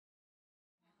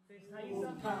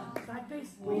Side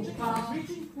face, reaching,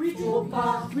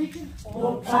 reaching,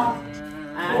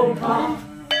 and come,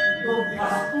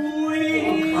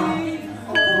 squeeze,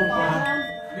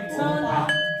 turn,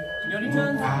 Yonny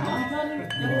turn,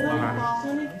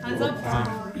 turning, hands up,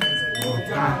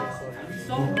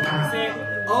 stop, say,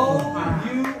 oh,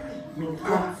 you,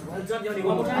 well done, Yonny,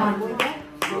 one more time,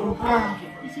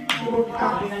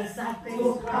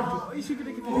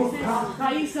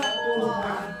 Kaisa,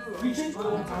 reaching, put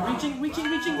my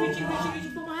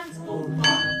hands,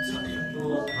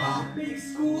 big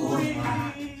squeeze,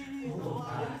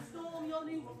 storm,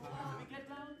 Yonny, we get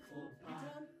down,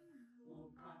 return.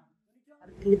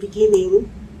 In the beginning,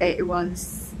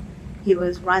 he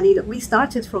was running. We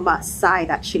started from outside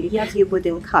actually. He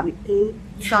wouldn't come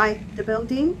inside the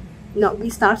building. No, we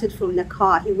started from the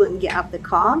car. He wouldn't get out the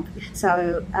car.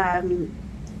 So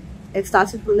it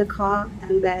started from the car,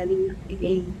 and then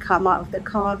he come out of the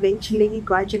car eventually,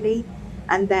 gradually,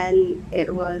 and then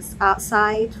it was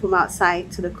outside, from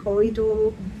outside to the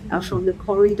corridor, from the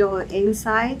corridor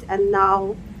inside, and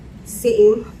now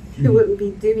sitting. He wouldn't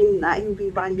be doing that. He would be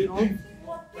running off.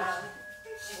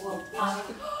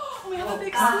 We have a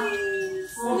big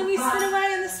squeeze, and then we spin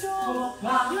away in the storm.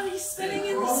 You're spinning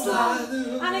in the storm,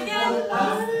 and again,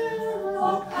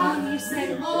 and you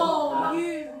say, oh,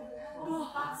 you.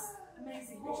 Oh, that's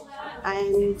amazing.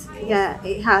 And yeah,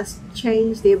 it has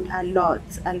changed him a lot,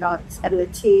 and the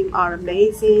team are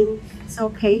amazing, so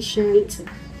patient,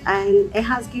 and it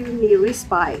has given me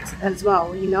respite as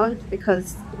well, you know,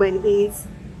 because when he's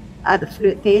at the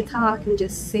Flute Theatre, I can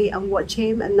just sit and watch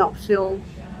him and not feel,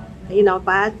 you know,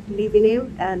 bad leaving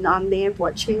him, and I'm there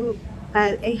watching.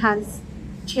 And it has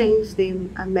changed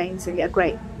him amazingly, a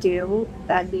great deal.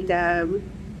 And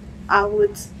I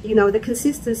would, you know, the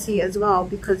consistency as well,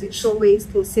 because it's always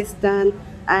consistent.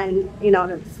 And, you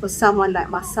know, for someone like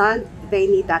my son, they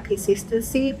need that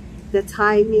consistency, the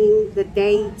timing, the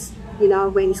date, you know,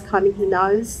 when he's coming, he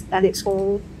knows, and it's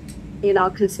all, you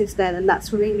know, consistent, and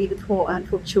that's really important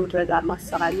for children like my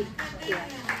son. Yeah.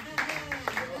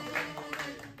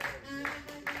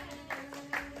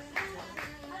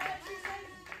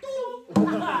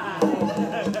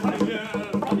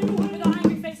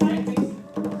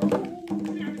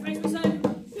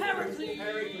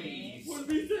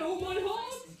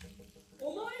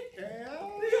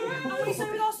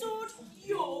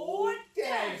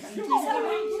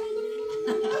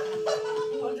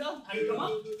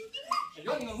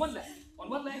 On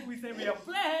one leg we say we are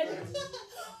fled,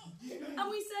 And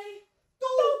we say,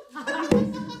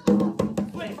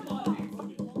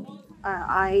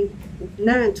 I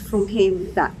learned from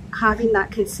him that having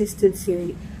that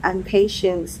consistency and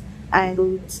patience,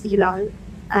 and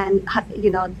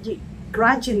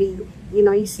gradually, you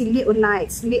know, you see little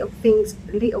lights, little things,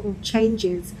 little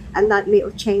changes, and that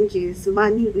little changes,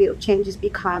 minute little changes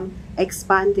become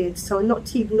expanded. So not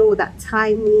to ignore that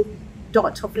tiny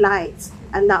dot of light,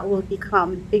 and that will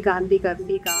become bigger and bigger and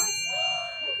bigger.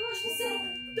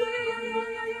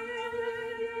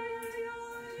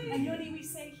 and Yonny, we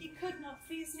say, he could not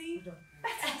please me better.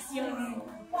 Yonny.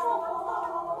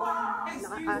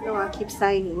 I know I keep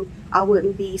saying I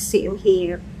wouldn't be sitting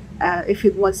here if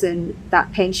it wasn't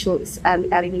that patience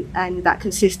and that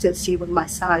consistency with my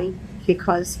son,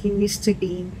 because he used to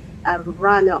be a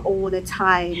runner all the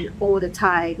time,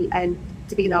 and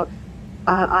you know,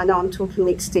 I know I'm talking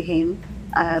next to him,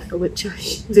 which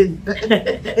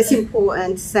it's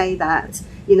important to say that,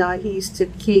 you know, he used to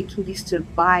kick, he used to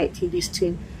bite, he used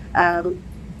to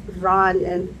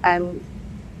run and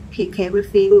pick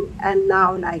everything, and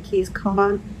now like he's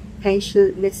calm,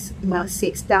 patient,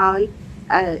 sits down.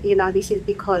 You know, this is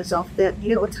because of the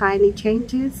little tiny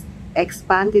changes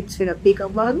expanded to a bigger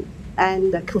one,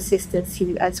 and the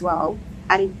consistency as well.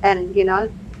 And you know,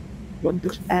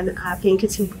 and I think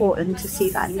it's important to see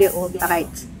that little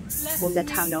light in the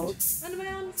tunnel. And my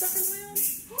arm, stuck in my arm.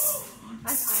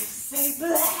 As I say,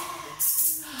 bleh.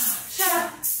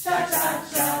 Cha cha cha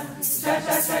cha cha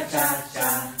cha cha cha cha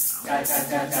cha cha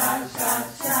cha cha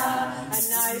cha. And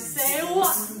I say,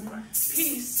 one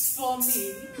piece for me.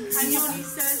 And Yonny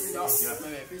says,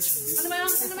 under my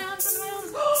arms, under my arms, under my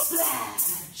arms. Bleh.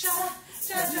 Cha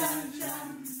cha cha cha.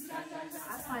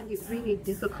 I find it really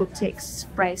difficult to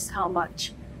express how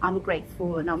much I'm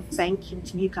grateful and I'm thanking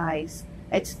to you guys.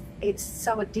 It's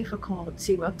so difficult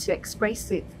to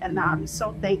express it, and I'm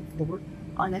so thankful,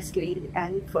 honestly,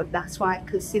 and that's why I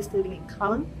consistently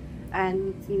come,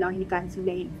 and you know, you guys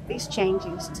made these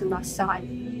changes to my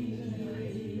son.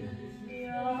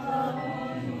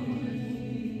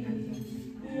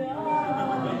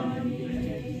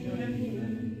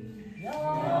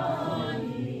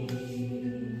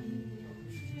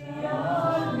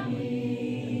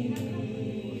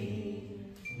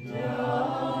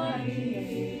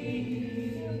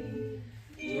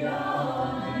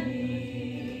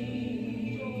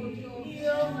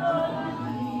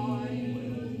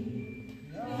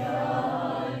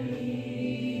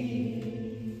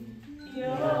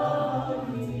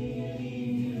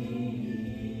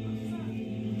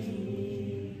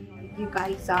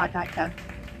 kids are like a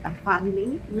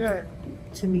family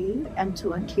to me and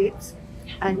to our kids.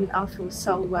 And I feel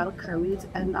so welcomed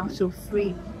and I feel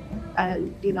free.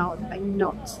 You know, I'm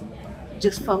not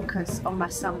just focused on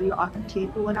myself. You know, I can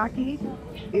keep what I did.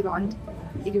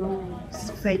 You know,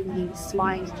 friendly,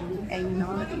 smiling, and you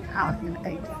know, I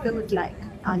feel like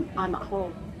I'm at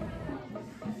home.